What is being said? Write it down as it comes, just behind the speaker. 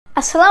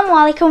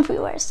Assalamualaikum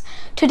viewers.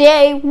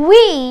 Today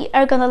we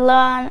are going to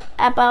learn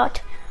about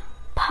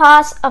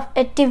parts of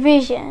a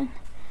division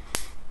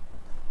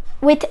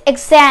with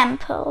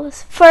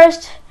examples.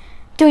 First,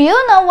 do you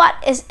know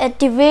what is a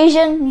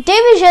division?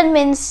 Division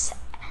means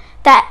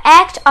the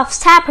act of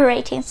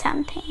separating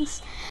some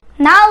things.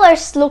 Now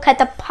let's look at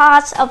the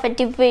parts of a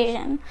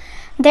division.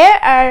 There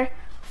are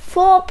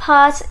 4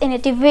 parts in a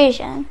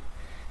division.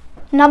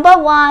 Number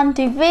 1,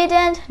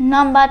 dividend.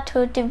 Number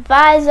 2,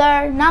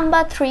 divisor.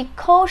 Number 3,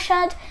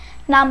 quotient.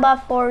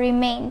 Number 4,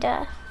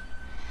 remainder.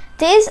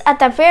 These are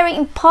the very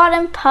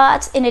important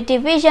parts in a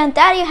division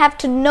that you have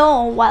to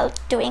know while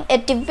doing a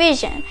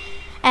division.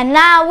 And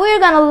now we're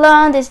going to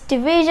learn these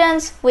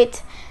divisions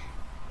with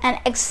an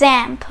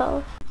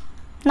example.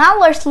 Now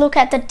let's look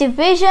at the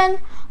division.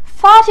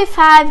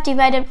 45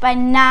 divided by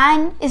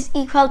 9 is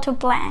equal to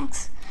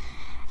blanks.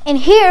 In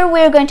here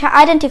we're going to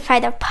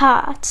identify the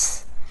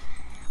parts.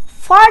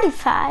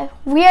 45,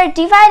 we are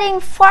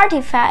dividing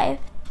 45.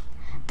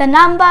 The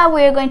number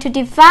we are going to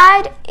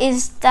divide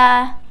is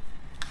the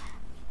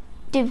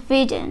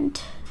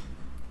dividend.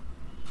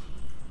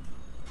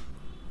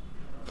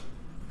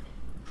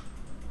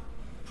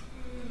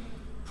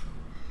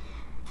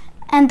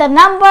 And the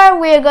number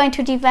we are going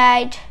to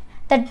divide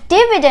the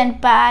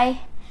dividend by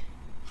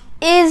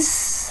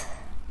is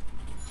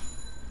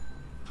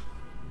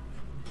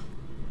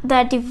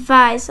the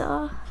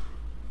divisor.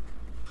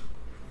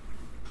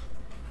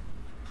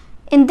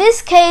 In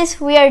this case,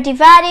 we are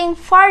dividing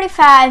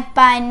 45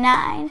 by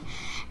 9.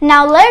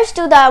 Now let's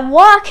do the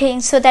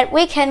working so that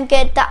we can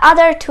get the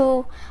other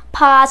 2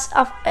 parts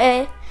of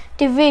a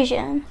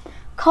division,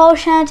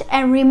 quotient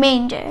and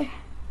remainder.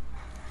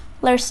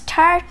 Let's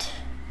start.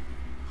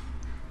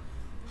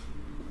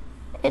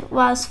 It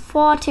was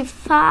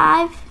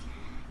 45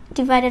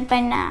 divided by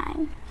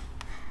 9.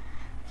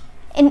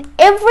 In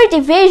every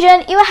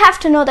division, you have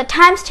to know the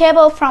times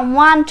table from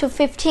 1 to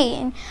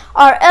 15,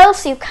 or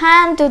else you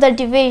can't do the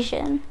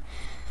division.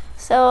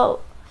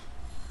 So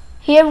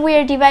here we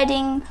are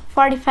dividing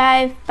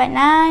 45 by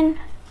 9,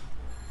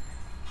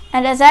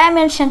 and as I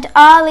mentioned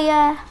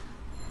earlier,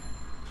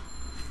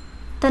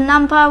 the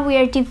number we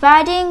are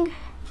dividing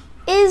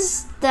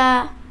is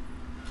the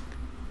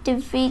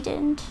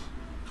dividend.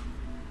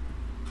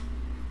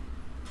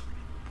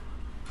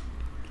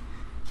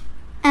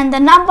 And the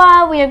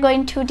number we are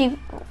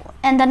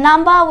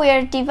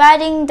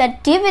dividing the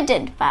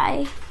dividend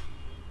by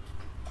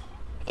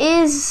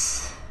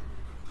is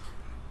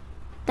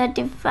the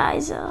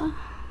divisor.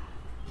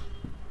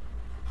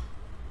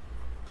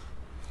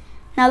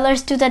 Now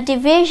let's do the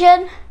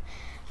division.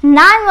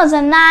 9 was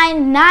a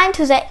 9, 9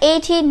 2 is a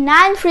 18,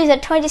 9 3 is a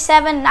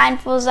 27, 9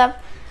 4 is a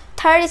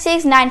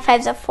 36, 9 5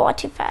 is a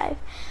 45.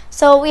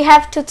 So we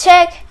have to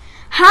check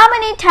how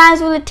many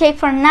times will it take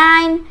for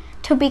 9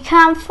 to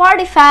become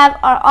 45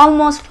 or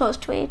almost close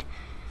to it.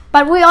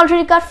 But we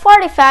already got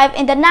 45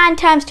 in the 9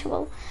 times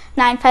table.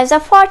 9 5s are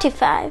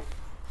 45.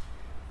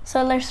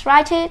 So let's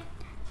write it.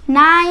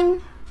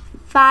 9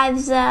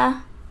 5s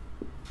are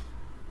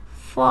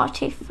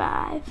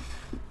 45.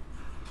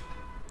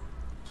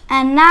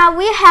 And now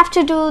we have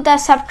to do the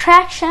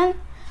subtraction.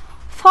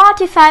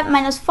 45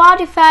 minus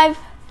 45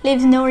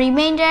 leaves no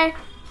remainder.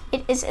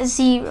 It is a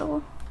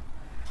 0.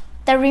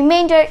 The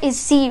remainder is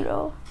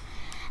 0.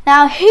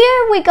 Now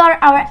here we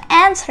got our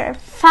answer,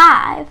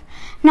 5.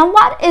 Now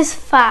what is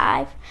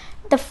 5?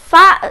 The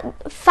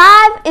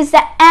 5 is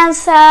the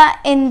answer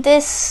in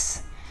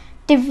this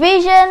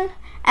division,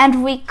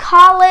 and we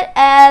call it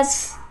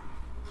as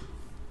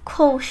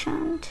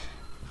quotient.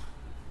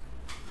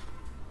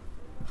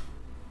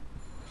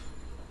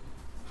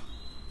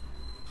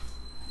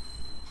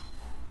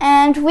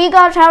 And we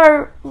got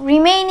our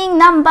remaining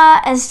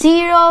number as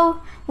 0.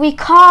 We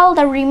call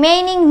the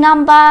remaining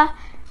number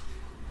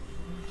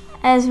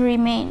as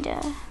remainder.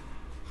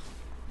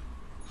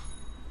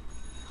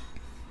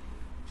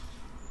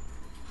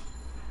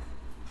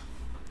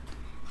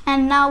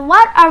 And now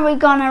what are we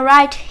gonna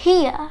write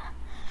here?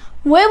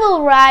 We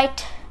will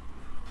write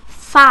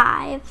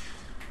 5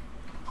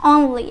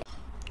 only.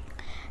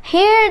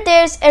 Here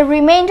there's a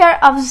remainder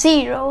of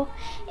 0.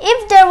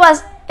 If there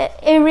was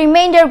a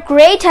remainder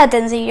greater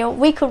than 0,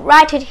 we could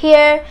write it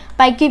here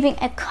by giving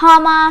a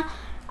comma,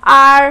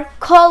 r,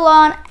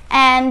 colon,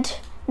 and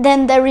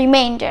then the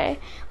remainder,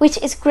 which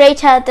is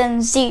greater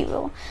than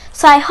 0.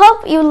 So I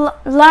hope you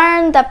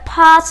learn the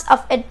parts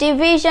of a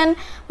division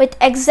with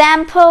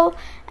example.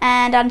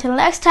 And until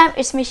next time,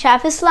 it's me,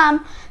 Shaf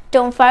Islam.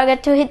 Don't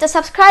forget to hit the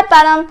subscribe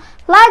button,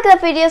 like the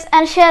videos,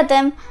 and share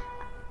them.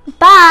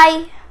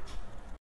 Bye.